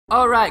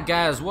Alright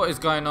guys, what is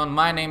going on?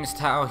 My name is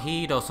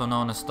Tawheed, also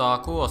known as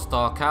Starkle or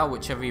Starcow,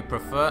 whichever you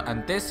prefer,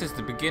 and this is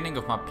the beginning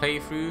of my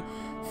playthrough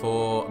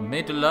for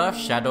Middle-earth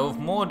Shadow of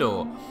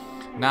Mordor.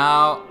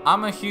 Now,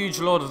 I'm a huge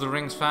Lord of the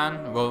Rings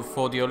fan, well,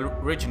 for the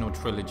original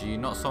trilogy,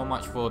 not so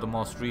much for the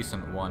most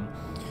recent one.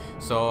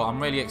 So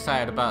I'm really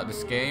excited about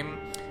this game,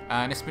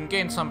 and it's been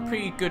getting some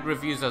pretty good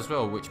reviews as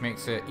well, which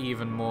makes it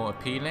even more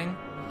appealing.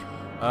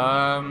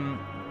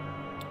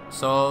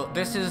 So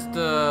this is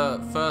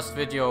the first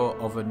video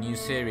of a new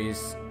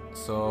series,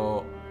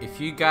 so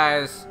if you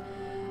guys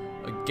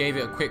gave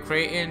it a quick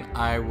rating,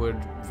 I would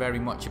very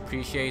much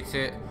appreciate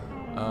it.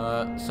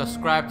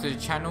 Subscribe to the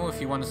channel if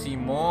you want to see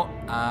more,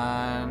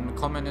 and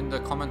comment in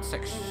the comment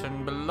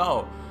section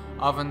below.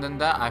 Other than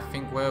that, I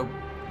think we're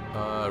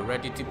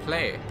ready to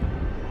play.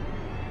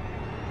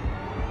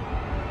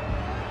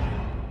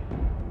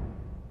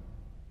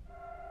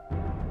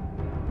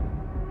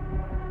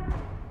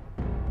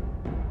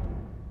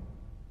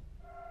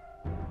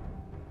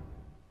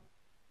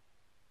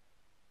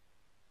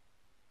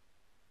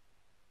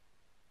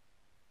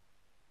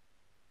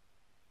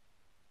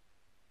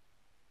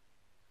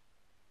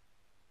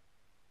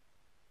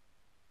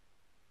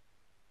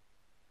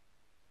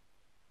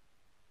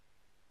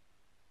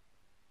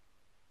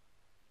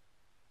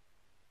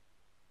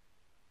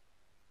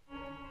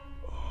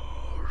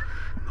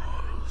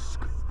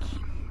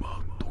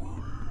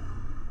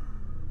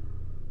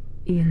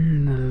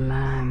 In the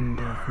land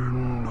of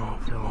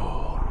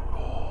Mordor,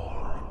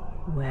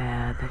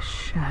 where the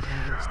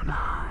shadows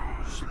lie.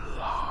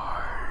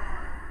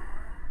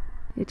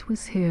 It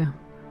was here,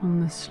 on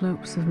the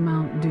slopes of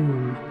Mount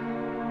Doom,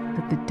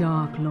 that the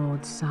Dark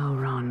Lord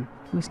Sauron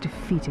was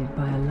defeated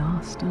by a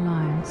last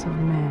alliance of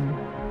men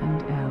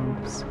and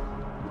elves.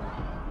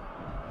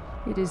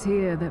 It is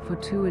here that for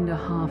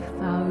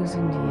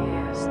 2,500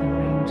 years the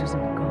Rangers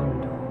of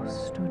Gondor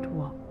stood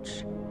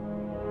watch,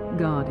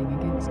 guarding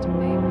against a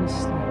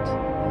nameless threat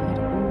they had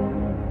all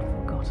but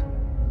forgotten.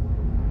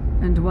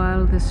 And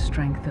while the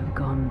strength of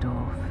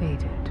Gondor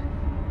faded,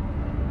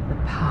 the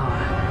power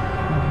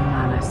and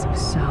malice of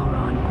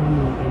Sauron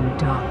grew in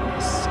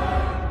darkness.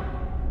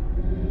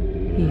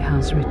 He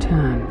has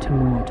returned to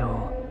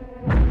Mordor.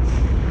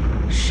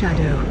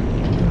 Shadow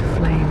and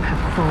flame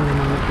have fallen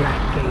on the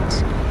Black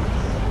Gate,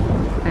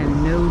 and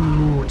no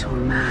mortal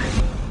man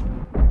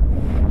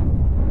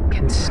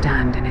can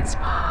stand in its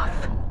path.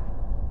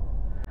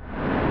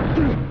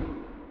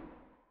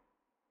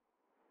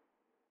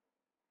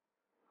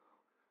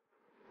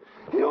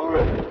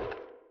 Ioreth!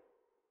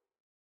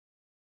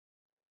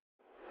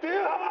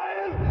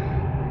 Dirhael!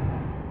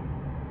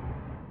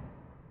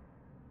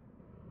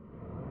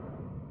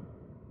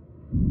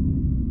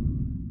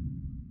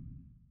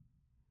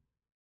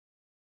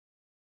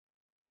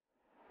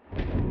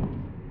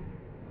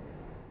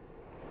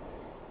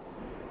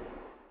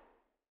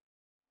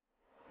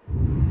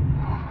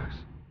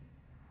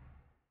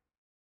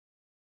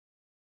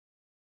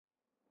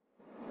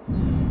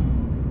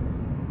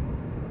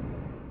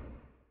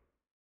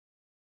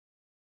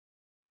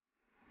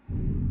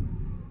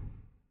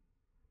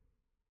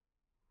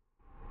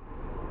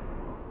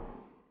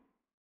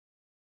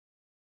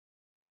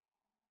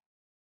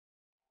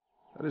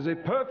 That is a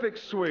perfect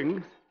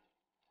swing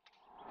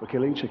for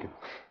killing chicken.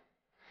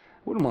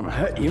 Wouldn't want to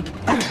hurt you.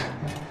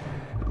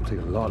 It'll take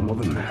a lot more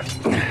than that.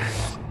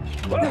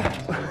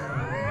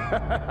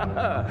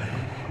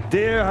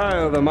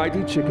 Dirhael, the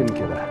mighty chicken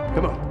killer.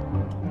 Come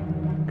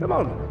on. Come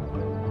on.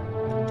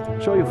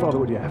 Show your father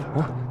what you have,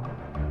 huh?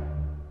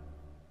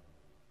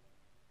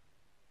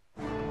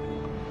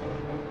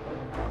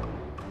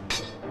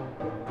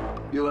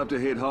 You'll have to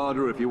hit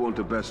harder if you want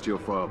to best your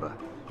father.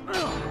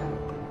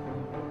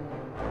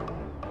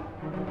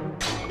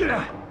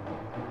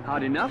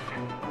 Hard enough?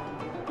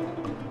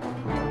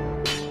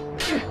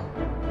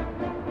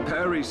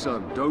 Parry,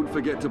 son. Don't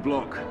forget to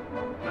block.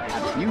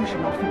 You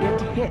should not forget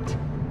to hit.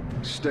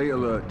 Stay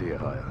alert,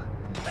 Dirhael.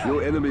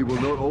 Your enemy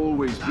will not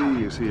always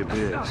be as he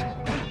appears.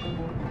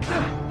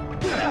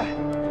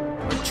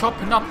 We're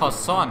chopping up our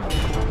son.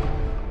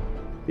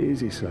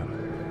 Easy, son.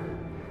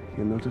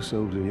 You're not a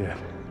soldier yet.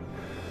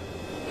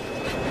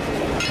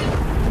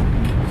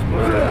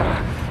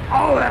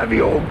 I'll have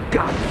your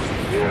guts!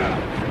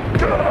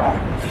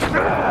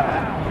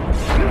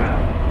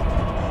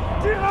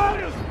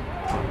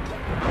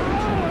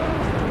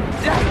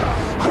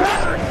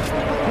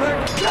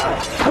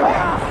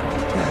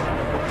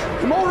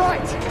 I'm all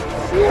right.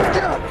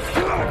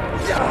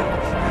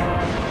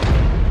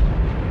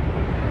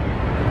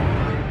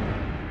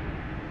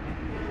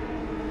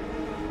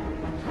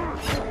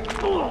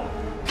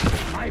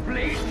 My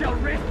blade shall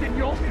rest in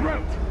your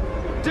throat.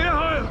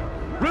 Dirhael!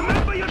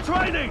 Remember your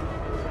training!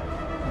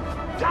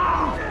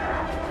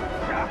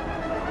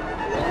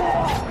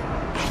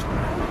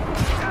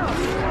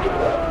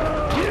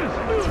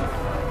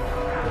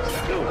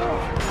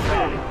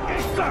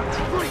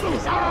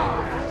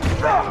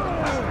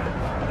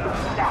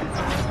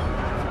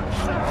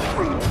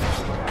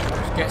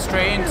 Just get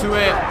straight into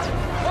it.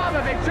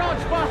 Father, they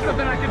charge faster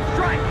than I can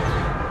strike.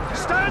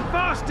 Stand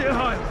fast,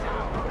 Dirhael!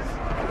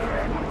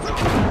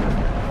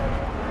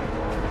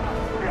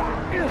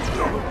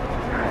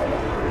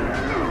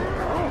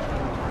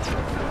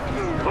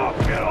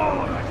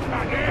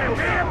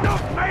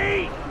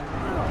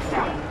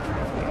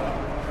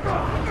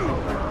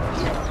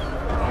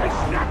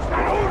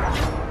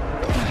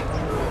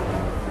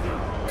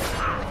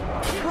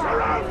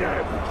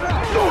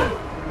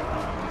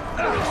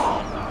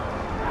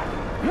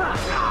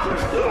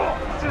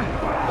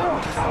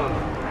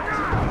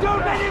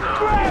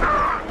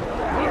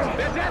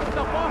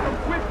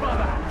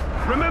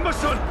 Remember,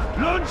 son,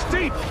 lunge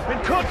deep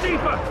and cut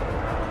deeper!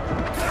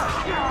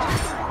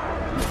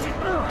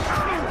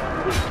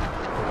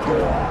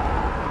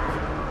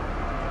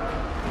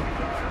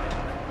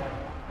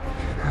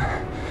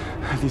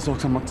 These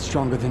orcs are much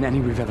stronger than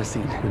any we've ever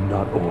seen. They're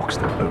not orcs,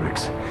 they're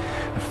Uruks.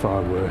 They're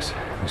far worse.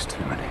 There's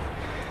too many.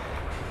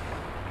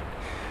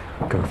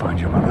 Go find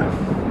your mother.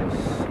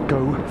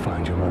 Go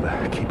find your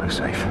mother. Keep her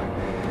safe.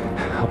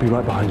 I'll be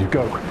right behind you.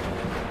 Go.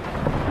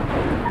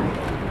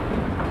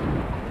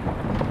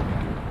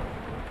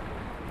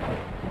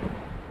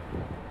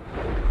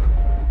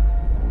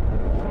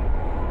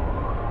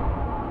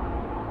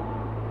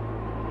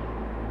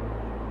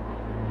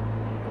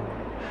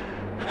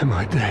 Am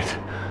I dead?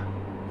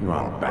 You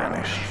are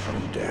banished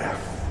from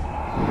death.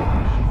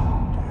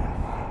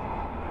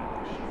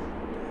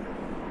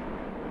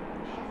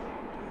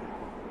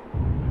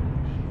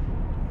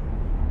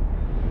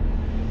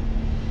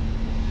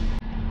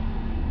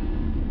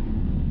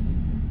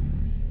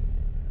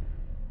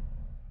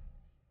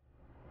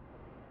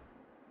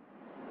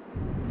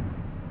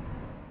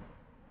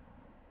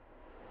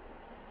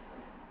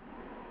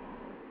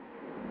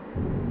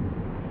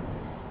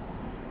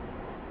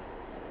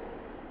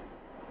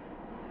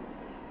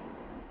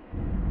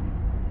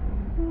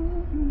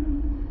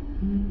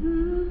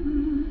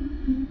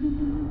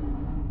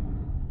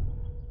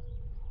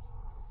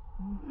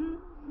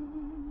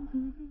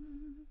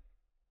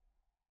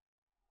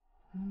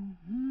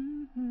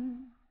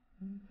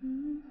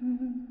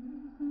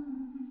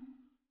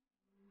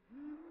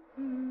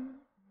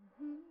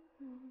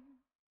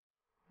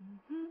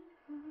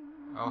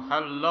 Oh,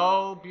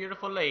 hello,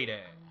 beautiful lady.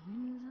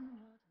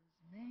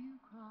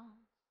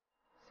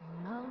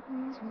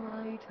 Mountains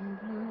white and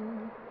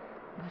blue,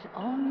 but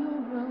on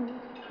your road,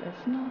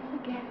 let's not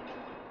forget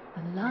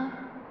the love.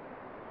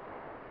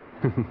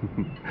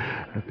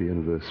 Happy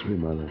anniversary,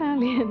 my love.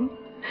 Talion,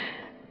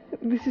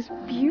 this is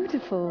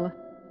beautiful.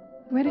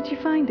 Where did you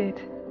find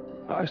it?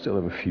 I still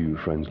have a few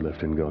friends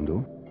left in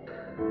Gondor.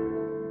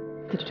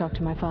 Did you talk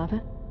to my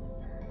father?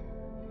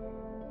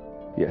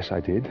 Yes, I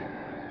did.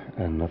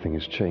 And nothing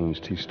has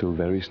changed. He's still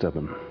very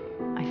stubborn.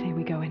 I say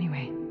we go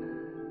anyway.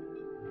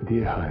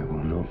 Dirhael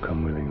will not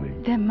come willingly.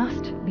 There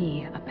must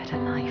be a better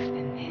life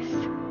than this.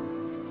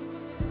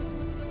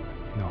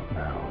 Not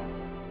now.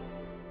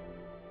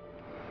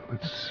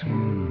 But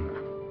soon.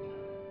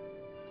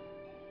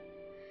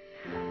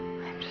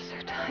 I'm just so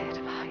tired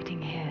of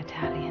hiding here,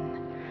 Talion.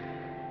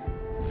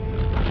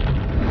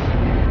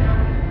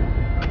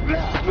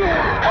 Shh.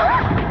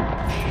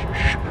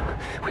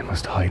 We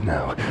must hide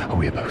now, or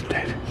we are both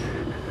dead.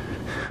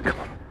 Come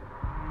on.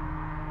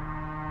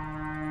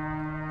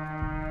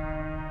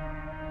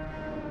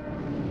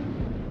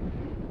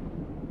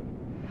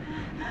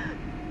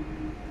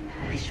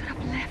 We should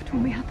have left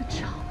when we had the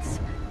chance.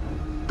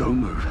 Don't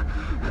move.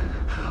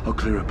 I'll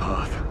clear a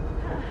path.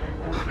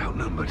 I'm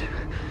outnumbered.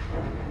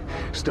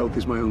 Stealth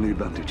is my only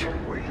advantage.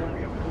 We should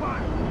be a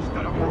fire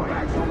instead of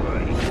rats.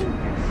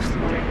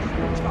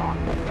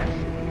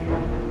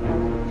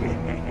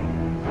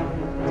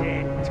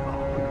 Dead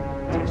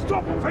talk.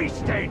 Stop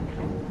feasting!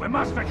 We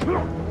must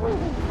recruit!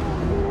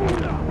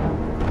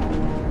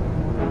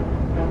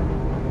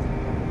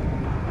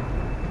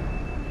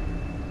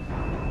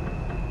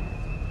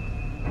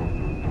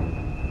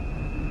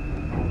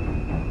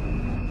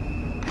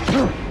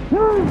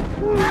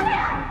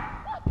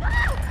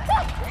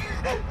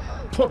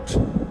 Put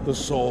the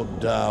sword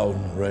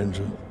down,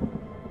 Ranger.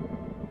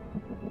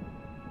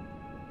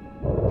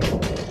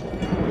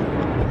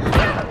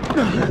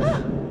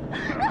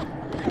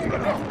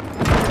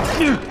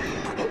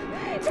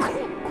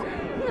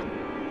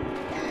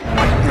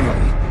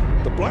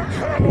 The Black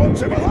Hand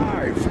wants him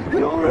alive!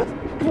 Ioreth!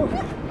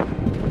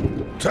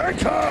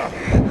 Take her!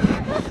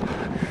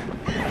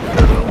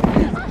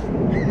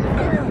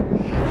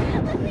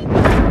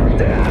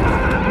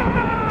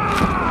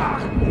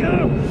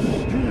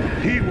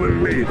 He will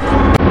live.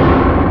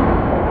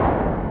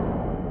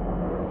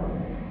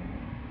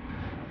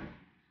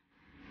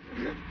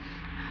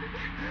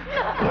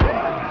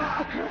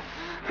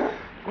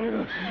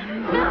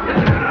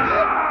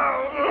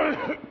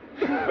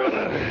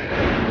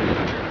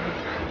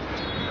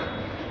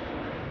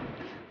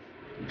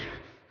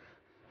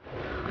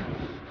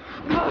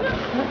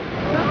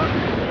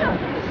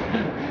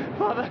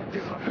 Father!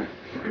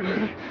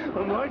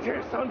 I'm right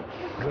here, son.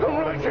 I'm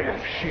right here.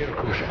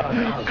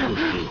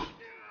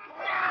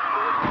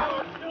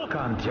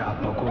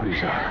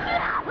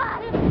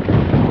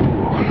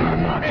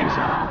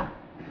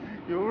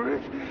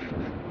 Ioreth!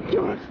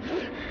 Ioreth!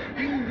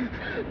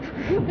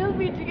 We'll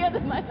be together,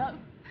 my love.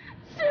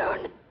 Soon.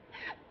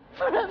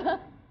 Forever.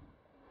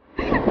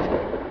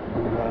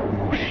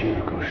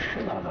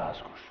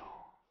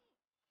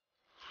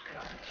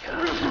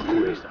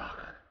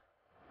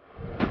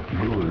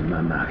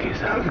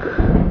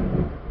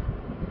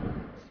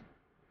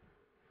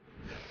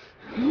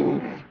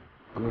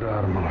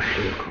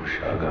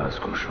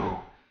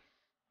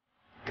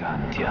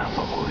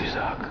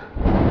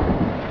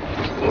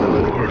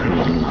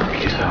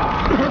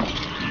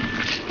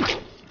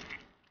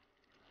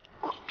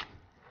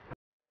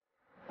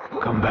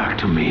 Come back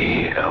to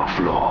me, Elf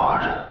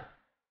Lord.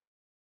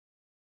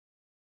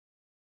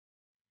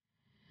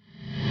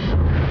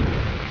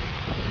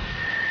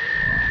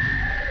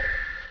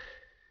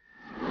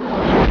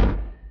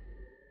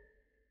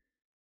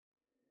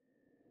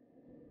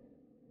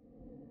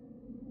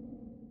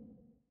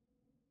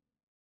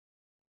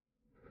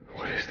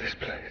 What is this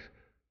place?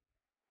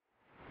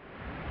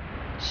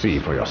 See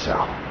for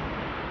yourself.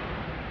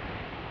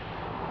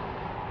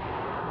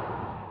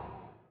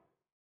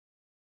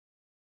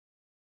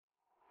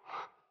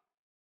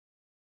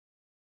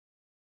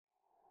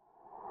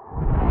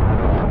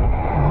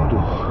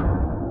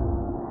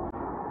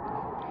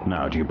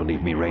 Now, do you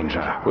believe me,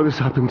 Ranger? What has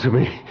happened to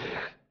me?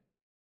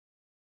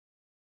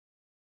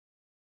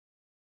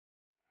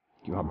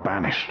 You are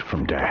banished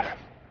from death.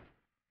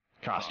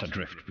 Cast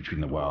adrift between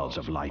the worlds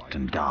of light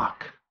and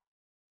dark.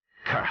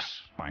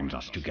 Curse binds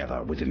us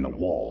together within the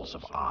walls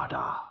of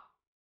Arda.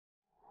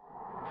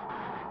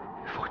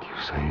 If what you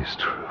say is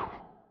true,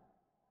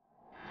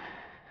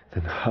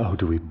 then how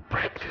do we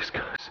break this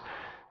curse?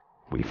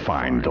 We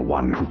find the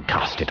one who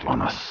cast it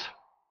on us.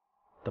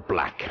 The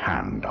Black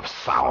Hand of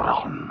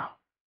Sauron.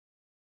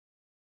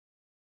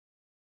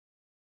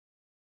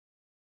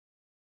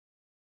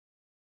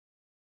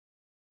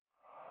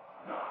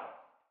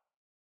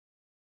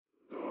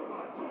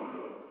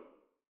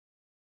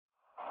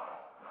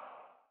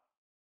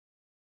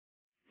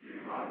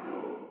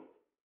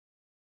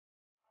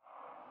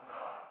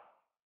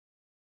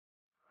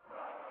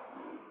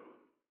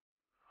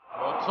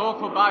 Well,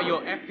 talk about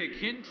your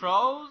epic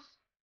intros.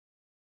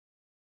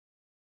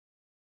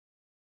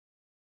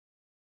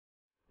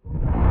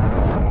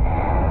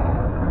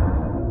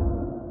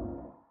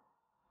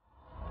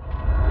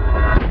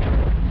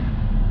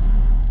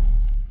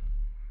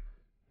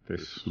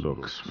 This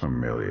looks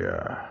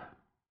familiar.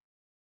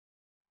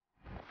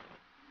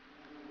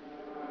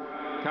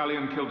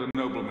 Talion killed a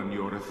nobleman,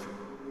 Ioreth.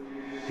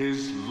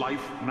 His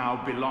life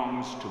now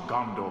belongs to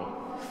Gondor.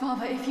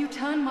 Father, if you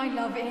turn my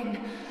love in,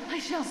 I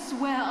shall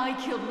swear I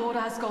killed Lord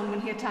Asgon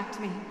when he attacked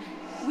me.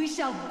 We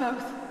shall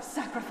both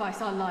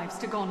sacrifice our lives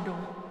to Gondor.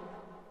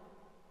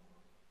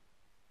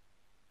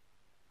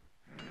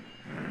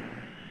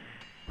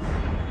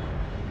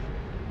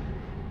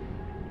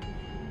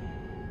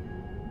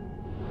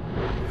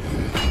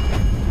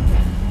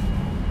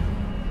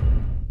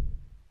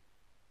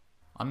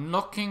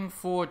 Unlocking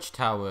Forge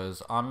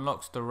Towers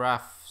unlocks the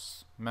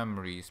Wraith's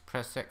memories.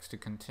 Press X to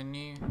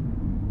continue.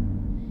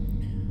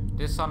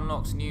 This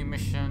unlocks new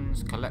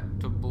missions,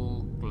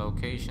 collectible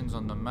locations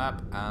on the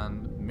map,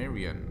 and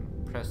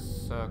Mirian. Press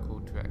circle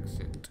to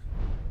exit.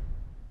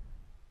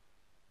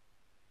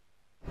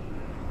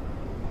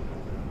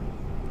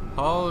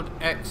 Hold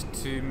X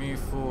to move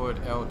forward,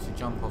 L to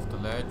jump off the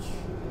ledge.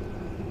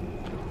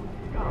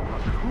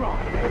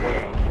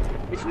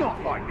 It's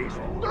not like this.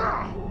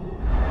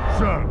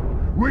 So,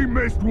 we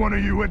missed one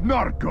of you at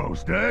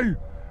Narcos, eh?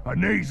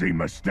 An easy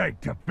mistake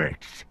to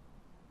fix.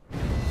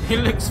 He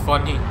looks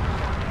funny.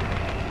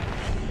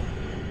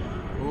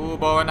 Ooh,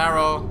 bow and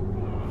arrow.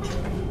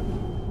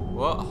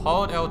 What?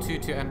 Hold L2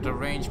 to enter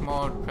range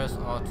mode. Press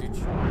R2.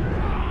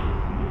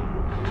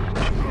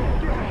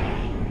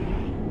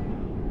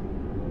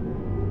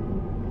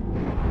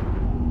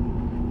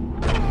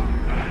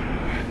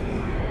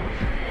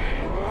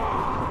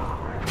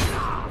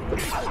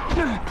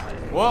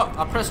 What?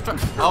 I pressed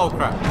oh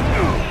crap.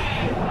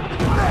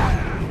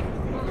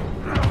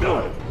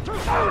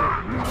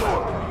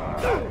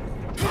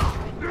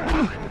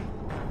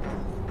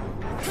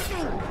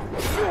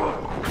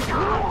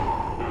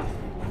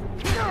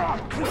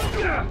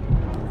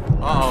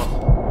 Uh-oh.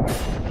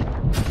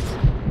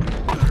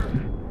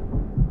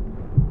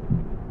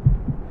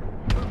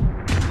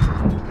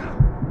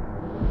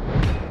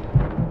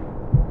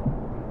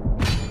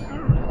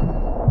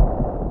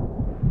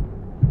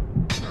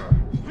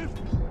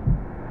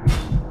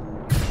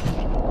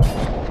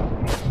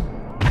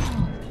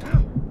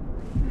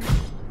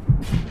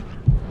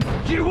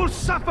 You will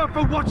suffer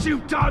for what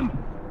you've done!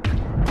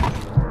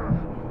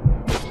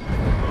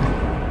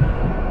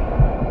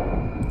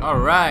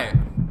 Alright.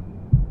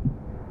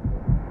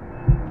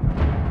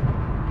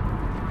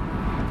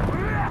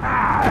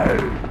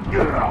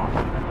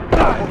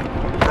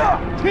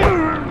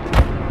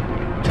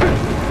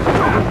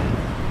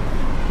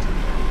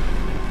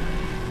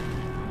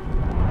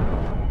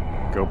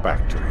 Go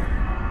back to him.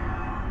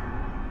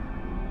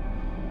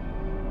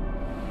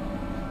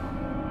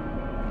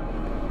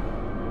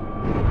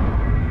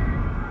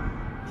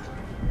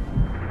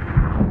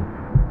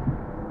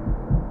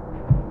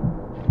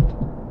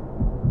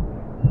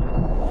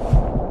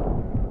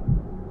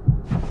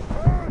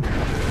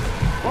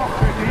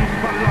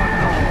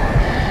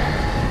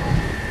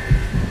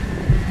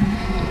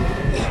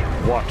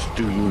 What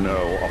do you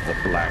know of the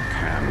Black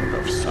Hand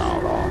of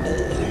Sauron?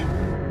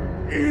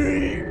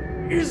 He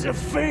is a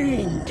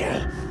fiend,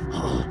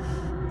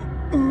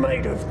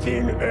 made of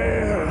thin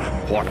air.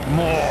 What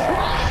more?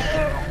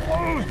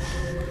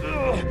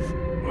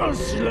 A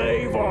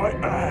slave I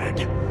had.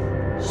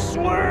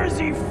 Swears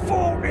he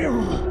fought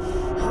him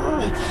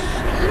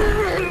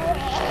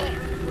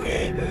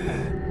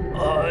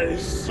I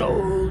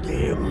sold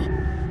him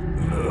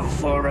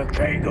for a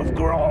keg of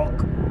grog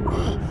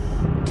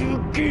to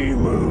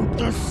Gimu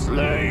the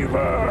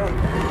slaver.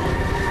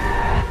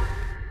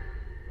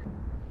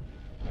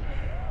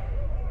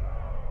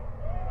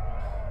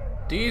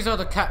 These are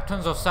the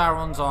captains of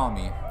Sauron's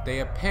army. They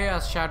appear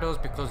as shadows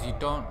because you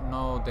don't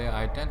know their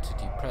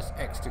identity. Press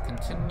X to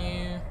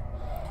continue.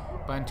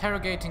 By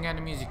interrogating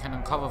enemies, you can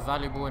uncover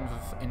valuable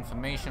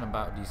information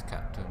about these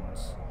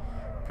captains.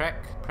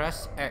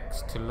 Press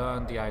X to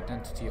learn the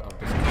identity of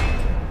this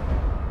captain.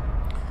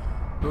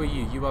 Who are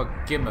you? You are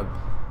Gimab.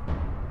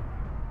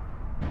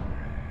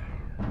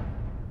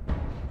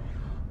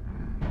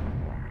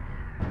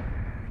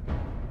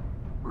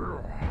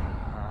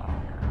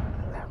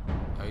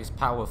 Oh, he's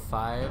power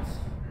 5.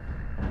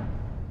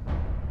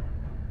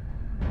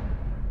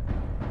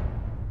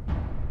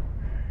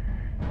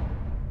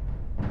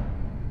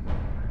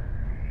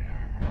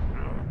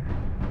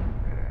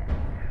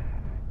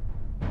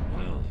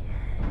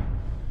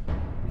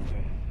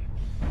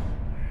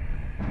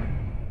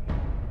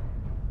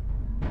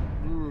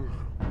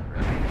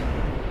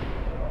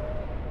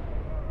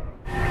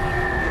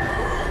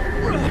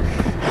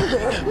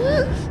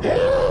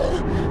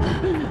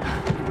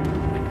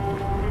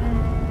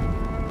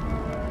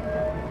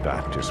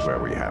 That is where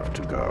we have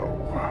to go.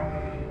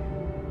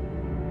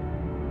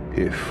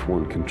 If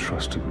one can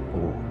trust an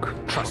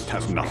orc. Trust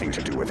has nothing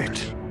to do with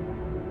it.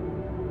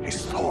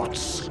 His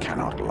thoughts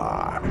cannot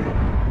lie.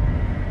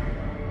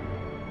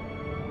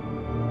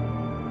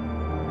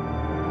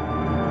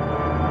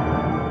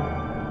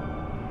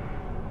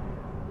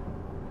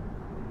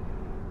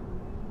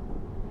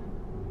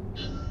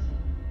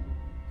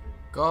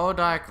 Gold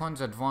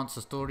icons advance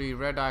the story.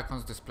 Red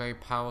icons display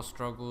power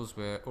struggles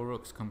where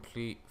Uruks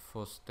compete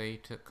for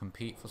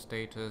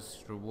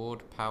status.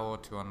 Reward power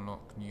to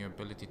unlock new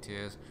ability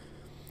tiers.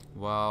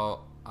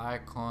 While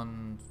white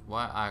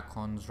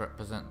icons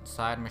represent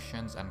side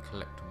missions and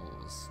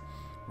collectibles.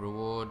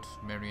 Reward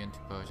Miriam to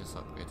purchase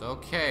upgrades.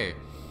 Okay.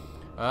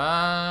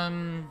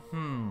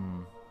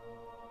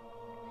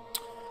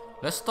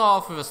 Let's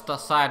start off with a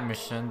side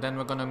mission. Then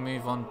we're gonna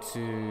move on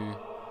to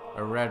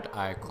a red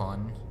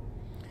icon.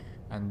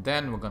 And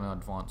then we're going to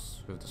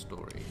advance with the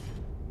story.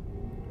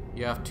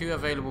 You have 2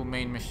 available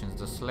main missions.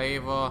 The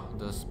Slaver,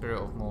 the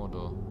Spirit of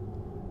Mordor.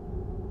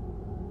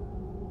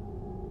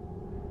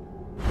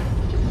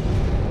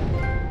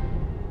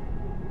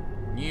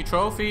 New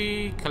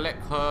trophy!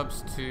 Collect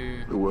herbs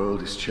to... The world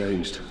has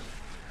changed.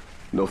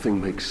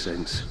 Nothing makes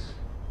sense.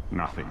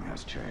 Nothing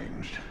has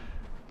changed.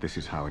 This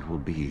is how it will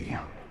be.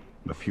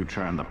 The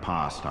future and the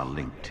past are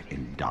linked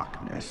in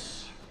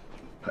darkness.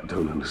 I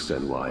don't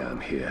understand why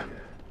I'm here.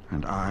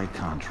 And I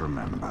can't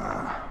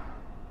remember.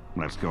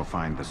 Let's go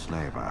find the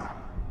slaver.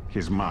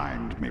 His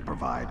mind may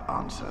provide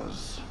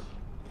answers.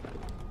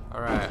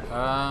 Alright,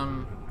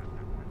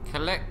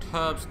 collect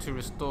herbs to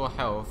restore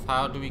health.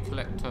 How do we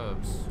collect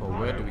herbs? Or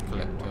where do we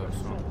collect herbs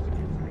from?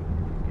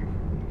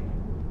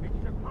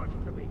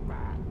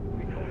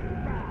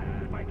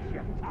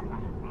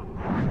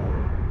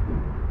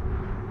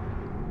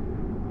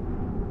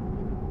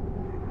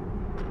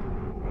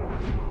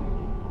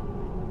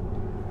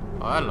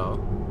 Oh, hello.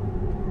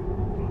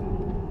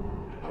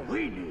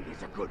 We need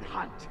is a good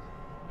hunt.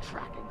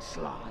 Tracking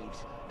slides,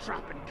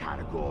 trapping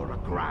Caragor or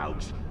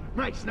grouts.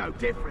 Makes no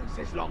difference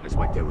as long as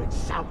we're doing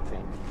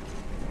something.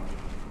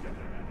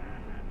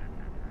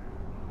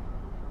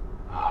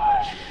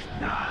 Hush,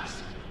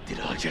 Nas. Did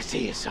I just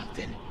hear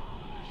something?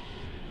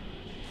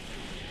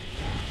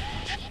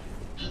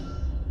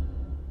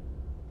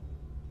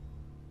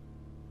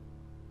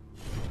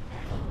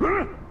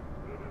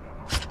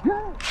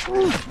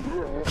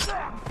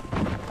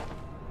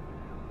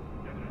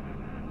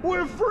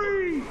 We're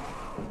free!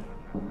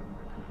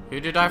 Who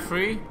did I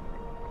free?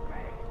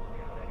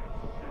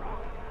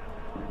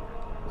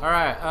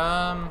 Alright,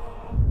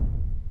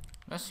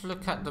 let's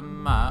look at the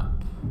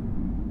map.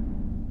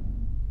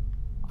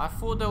 I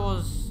thought there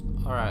was...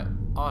 Alright,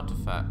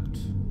 artifact.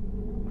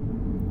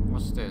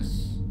 What's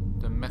this?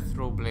 The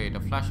Mithril Blade. A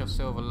flash of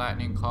silver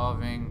lightning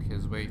carving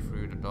his way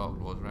through the Dark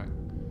Lord's rank.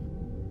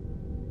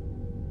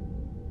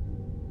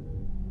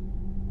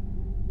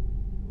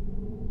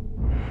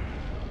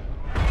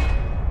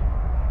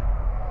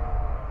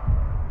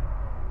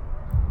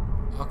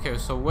 Okay,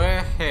 so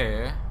we're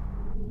here.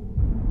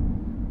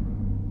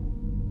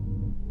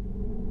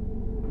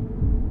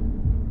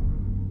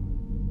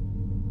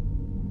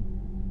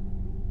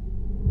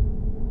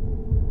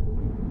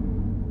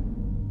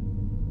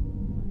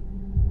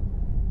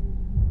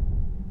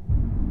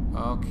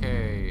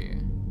 Okay.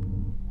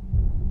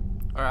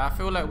 Alright, I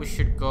feel like we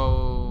should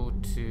go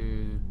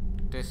to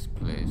this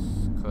place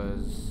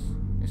because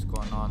it's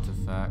got an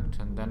artifact,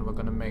 and then we're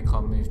gonna make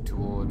our move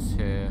towards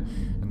here,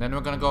 and then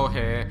we're gonna go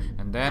here,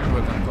 and then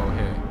we're gonna go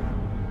here.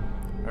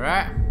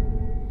 Alright?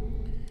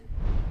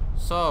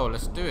 So,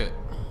 let's do it.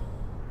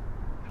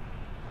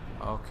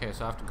 Okay,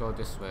 so I have to go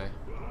this way.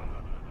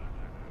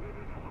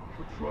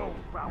 Patrol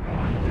found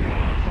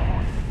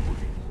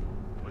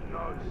but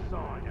no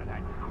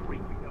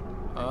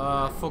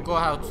Forgot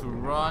how to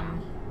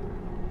run.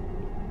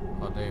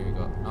 Oh, there we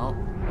go. Nope.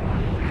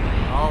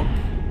 Nope.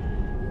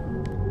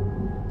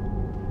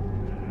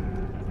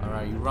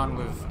 Alright, you run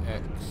with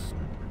X.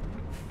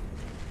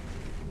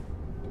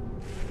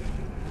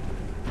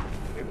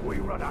 If we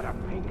run out of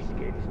pink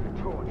skins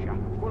to torture,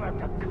 we'll have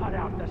to cut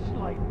out the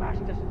slave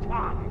master's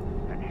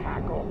tongue and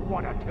hack off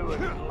one or two of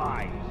his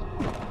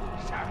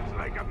lives. Sounds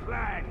like a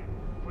plan.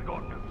 If we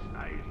got no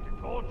slaves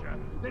to torture,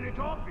 then it's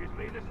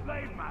obviously the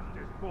slave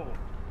master's fault.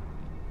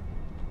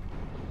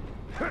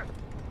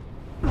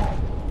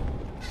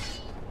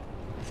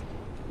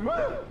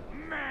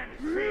 Man,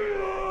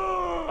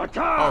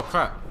 attack! Oh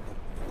crap.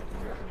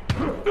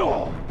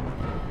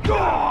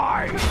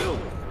 Die!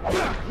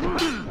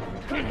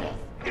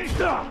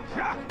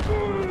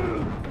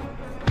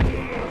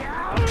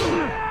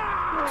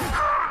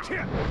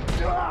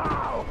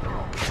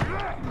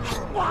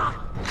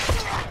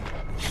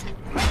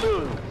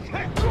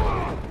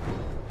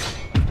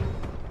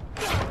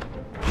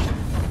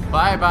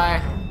 Bye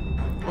bye.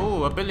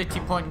 Oh, ability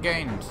point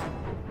gained.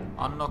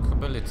 Unlock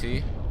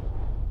ability.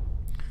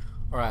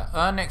 Alright,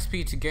 earn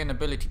XP to gain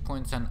ability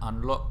points and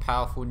unlock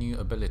powerful new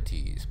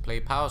abilities. Play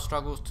power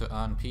struggles to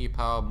earn P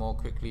power more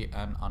quickly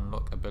and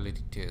unlock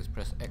ability tiers.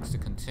 Press X to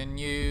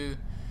continue.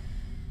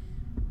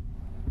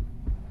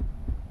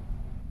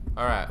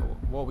 Alright,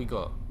 what we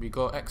got? We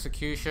got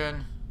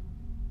execution.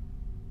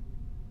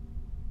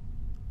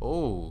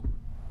 Oh.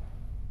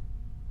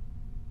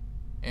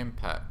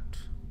 Impact.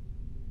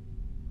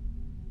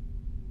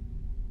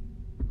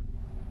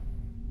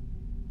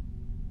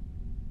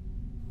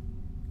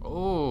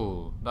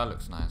 Oh, that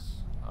looks nice.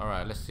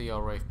 Alright, let's see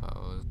our wraith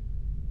powers.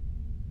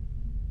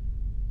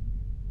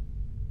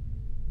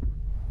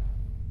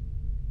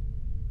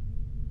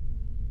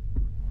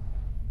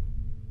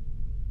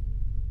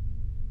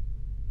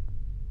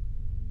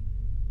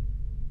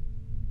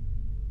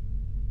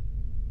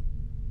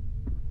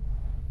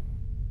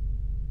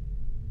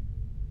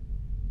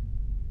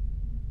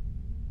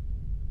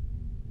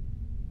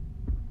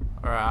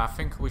 Alright, I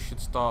think we should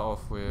start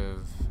off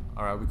with...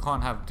 Alright, we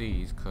can't have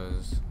these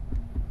because...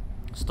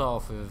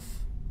 Start off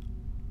with...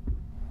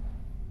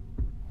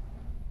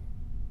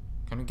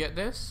 Can we get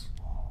this?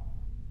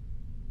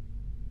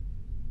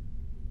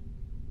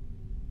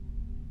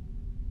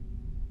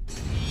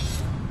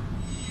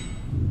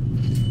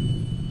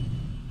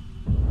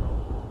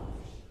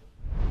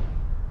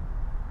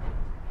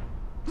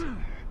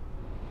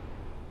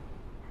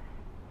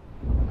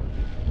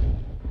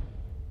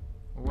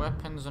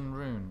 Weapons and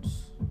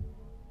runes.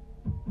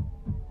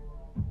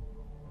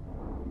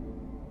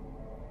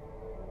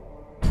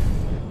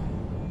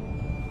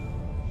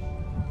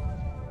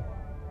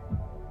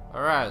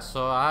 Alright,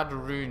 so I had a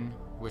rune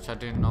which I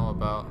didn't know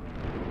about.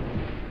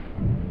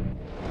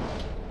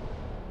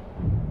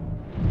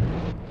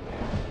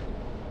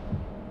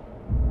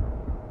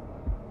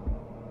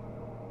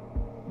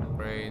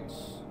 Braids.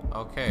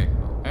 Okay,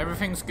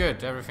 everything's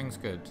good, everything's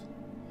good.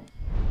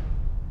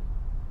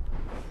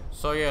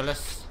 So yeah,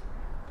 let's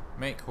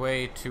make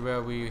way to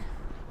where we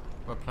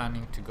were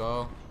planning to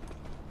go.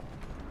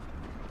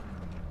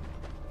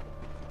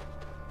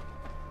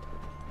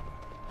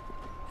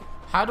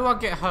 How do I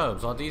get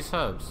herbs? Are these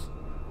herbs?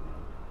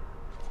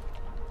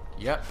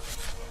 Yep.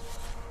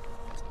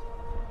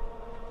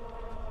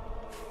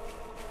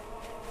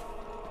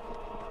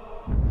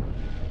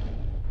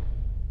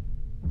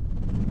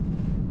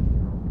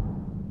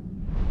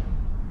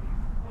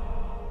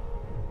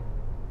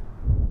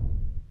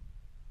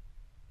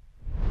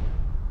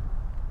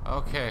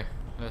 Okay,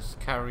 let's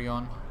carry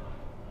on.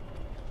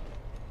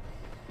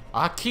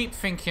 I keep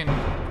thinking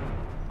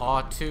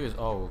R2 is...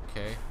 Oh,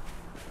 okay.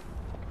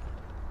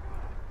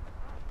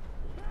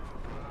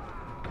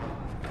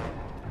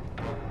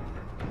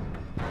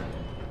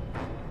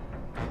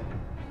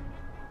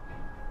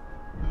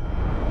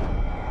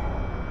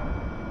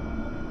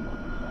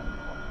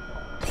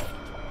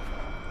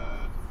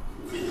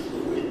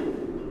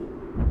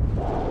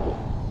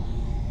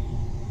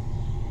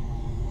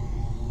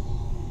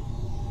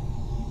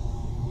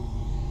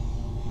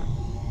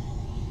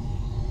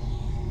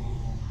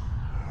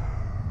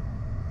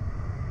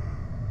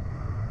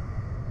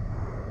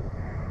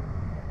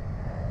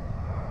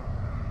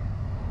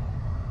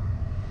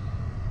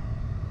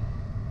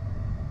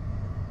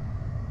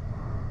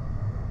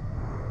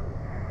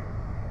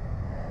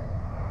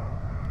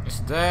 It's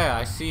there,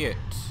 I see it.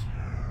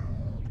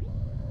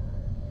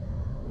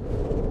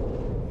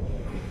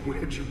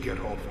 Where'd you get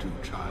off to,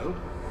 child?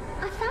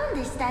 I found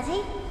this,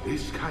 Daddy.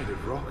 This kind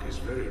of rock is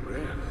very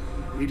rare.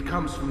 It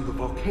comes from the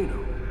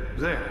volcano.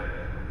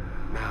 There.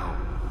 Now,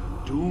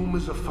 Doom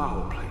is a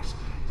foul place,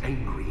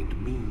 angry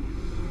and mean.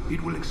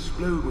 It will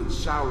explode when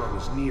Sauron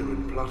is near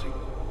and plotting,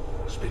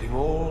 spitting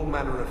all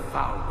manner of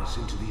foulness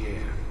into the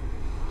air.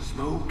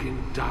 Smoke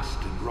and dust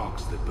and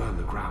rocks that burn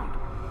the ground.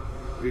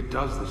 It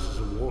does this as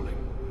a warning.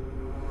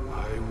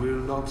 I will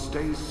not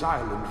stay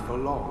silent for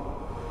long.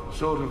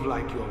 Sort of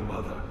like your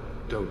mother.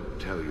 Don't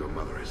tell your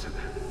mother I said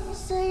that.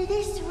 So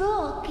this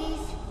rock is...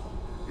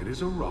 It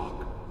is a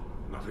rock,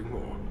 nothing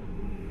more.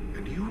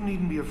 And you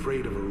needn't be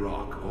afraid of a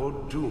rock or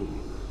doom,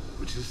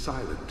 which is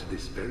silent to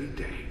this very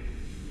day.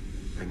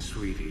 And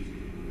sweetie,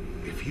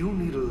 if you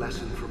need a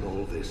lesson from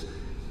all this,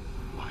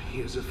 why,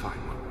 here's a fine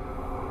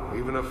one.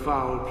 Even a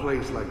foul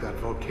place like that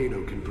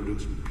volcano can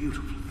produce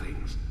beautiful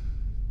things.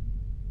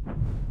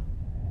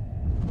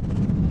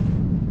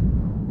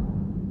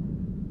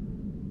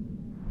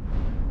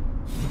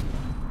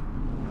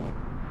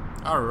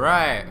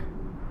 Alright.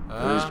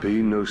 There's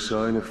been no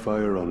sign of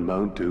fire on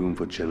Mount Doom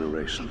for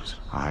generations.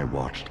 I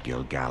watched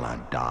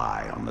Gil-galad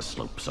die on the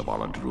slopes of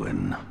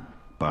Oladruin,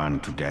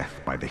 burned to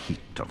death by the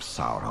heat of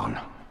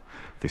Sauron.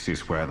 This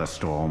is where the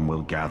storm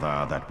will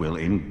gather that will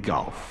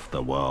engulf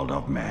the world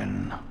of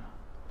men.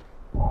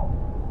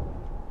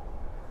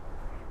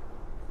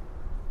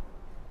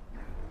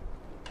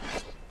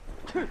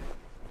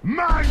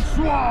 Man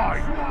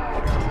swine!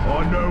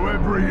 I know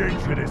every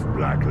inch of this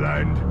black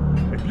land.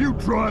 If you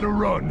try to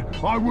run,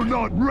 I will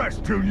not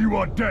rest till you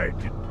are dead.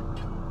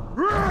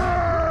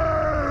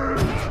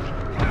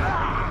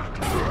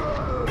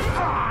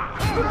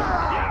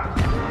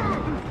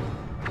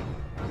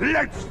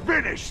 Let's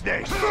finish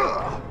this!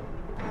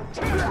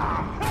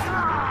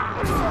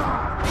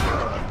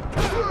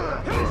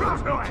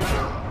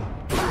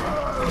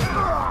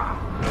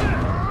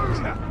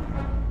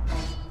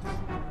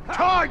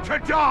 Time to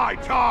die,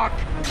 Tark!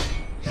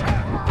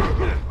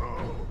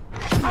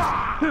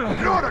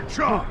 Not a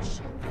chance!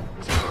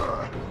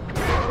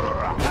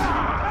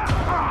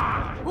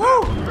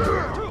 Woo!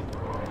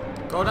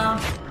 Go down.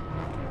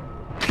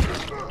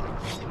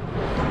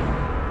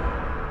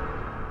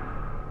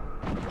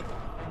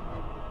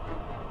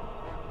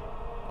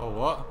 Oh,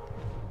 what?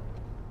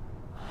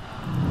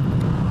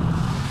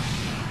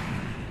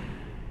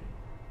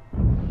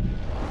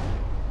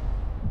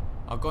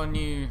 I got a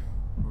new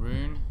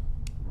rune.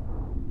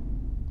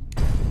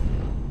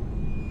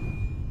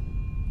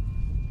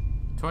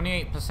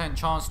 28%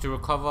 chance to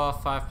recover,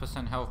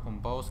 5% health from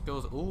bow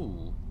skills.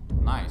 Ooh,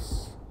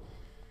 nice.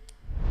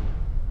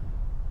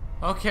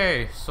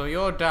 Okay, so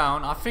you're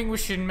down. I think we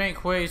should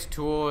make ways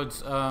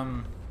towards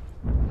Alright,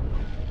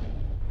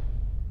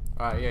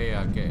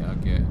 yeah, I get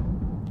it.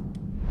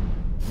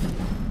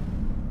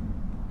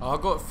 Oh, I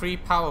got 3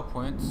 power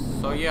points.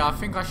 So yeah, I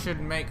think I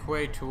should make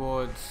way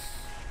towards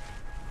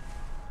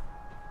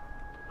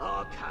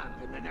Our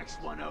camp and the next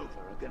one over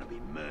are gonna be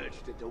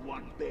merged into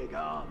one big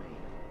army.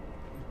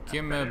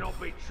 give me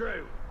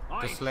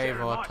the slave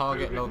or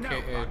target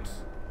located.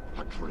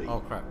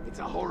 Oh crap. It's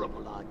a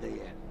horrible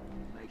idea.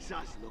 Makes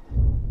us look.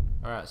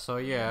 Alright, so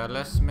yeah,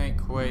 let's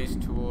make ways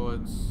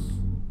towards.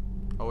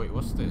 Oh wait,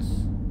 what's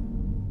this?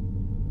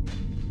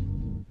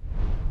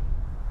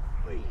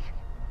 weak.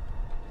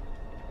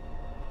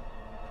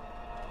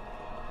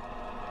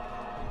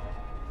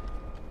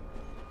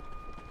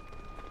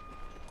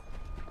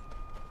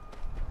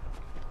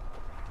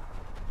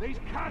 These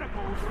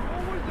cannibals are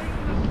always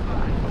eating the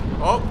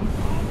same. Oh!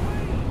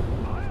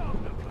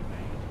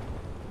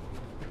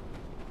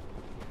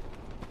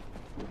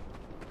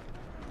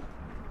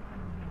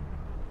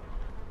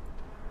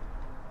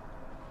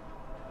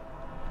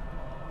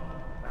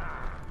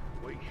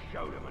 We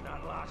showed him in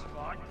that last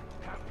fight.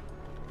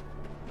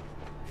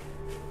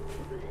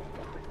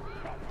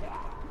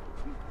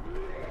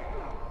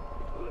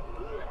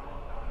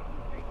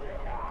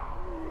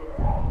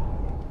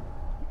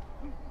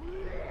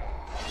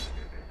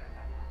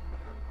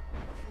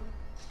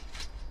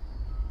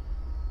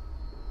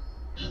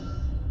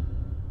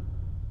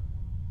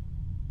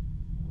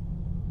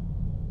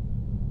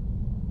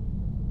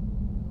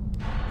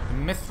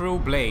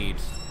 Mithril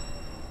blade.